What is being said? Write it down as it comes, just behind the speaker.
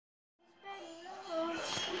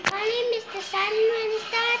sun when it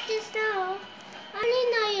starts to snow. Only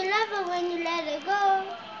know you love her when you let her go.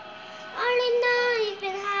 Only know you've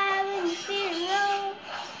been high when you're feeling low.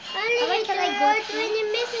 Only hit the road when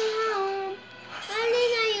you're missing home. Only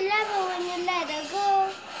know you love her when you let her go.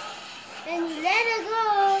 When you let her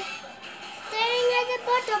go. Staring at the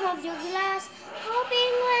bottom of your glass,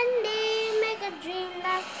 hoping one day you make a dream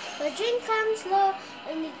last. But dream comes slow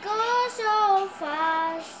and it goes so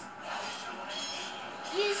fast.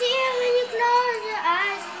 You see her when you close your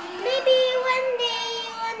eyes. Maybe one day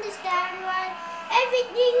you understand why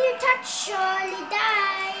everything you touch surely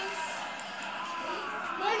dies.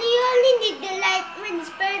 But you only need the light when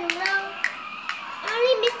it's burning low.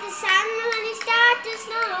 Only miss the sun when it starts to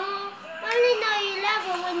snow. Only know you love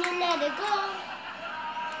her when you let her go.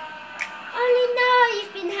 Only know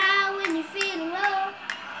you've been high when you're feeling low.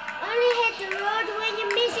 Only hit the road when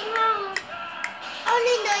you're missing home.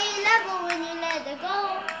 Only know you love her when you let her go.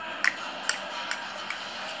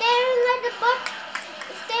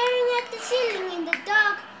 Staring at the ceiling in the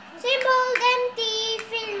dark. Same old empty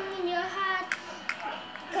feeling in your heart.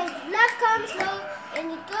 'Cause love comes slow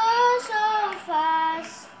and it goes so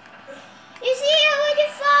fast. You see her when you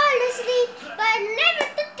fall asleep, but never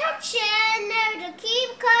to touch her, never to keep,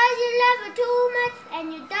 'cause you love her too much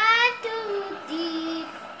and you dive too deep.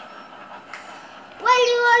 Well,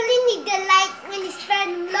 you only need the light when it's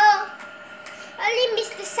burning low. Only miss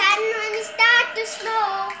the sun when it starts to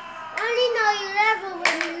snow. Only know you love her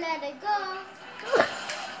when you let her go.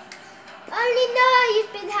 Only know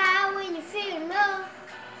you've been high when you feel low.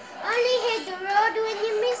 Only hit the road when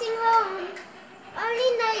you're missing home. Only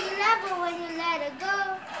know you love her when you let her go.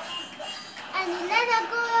 And you let her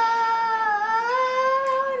go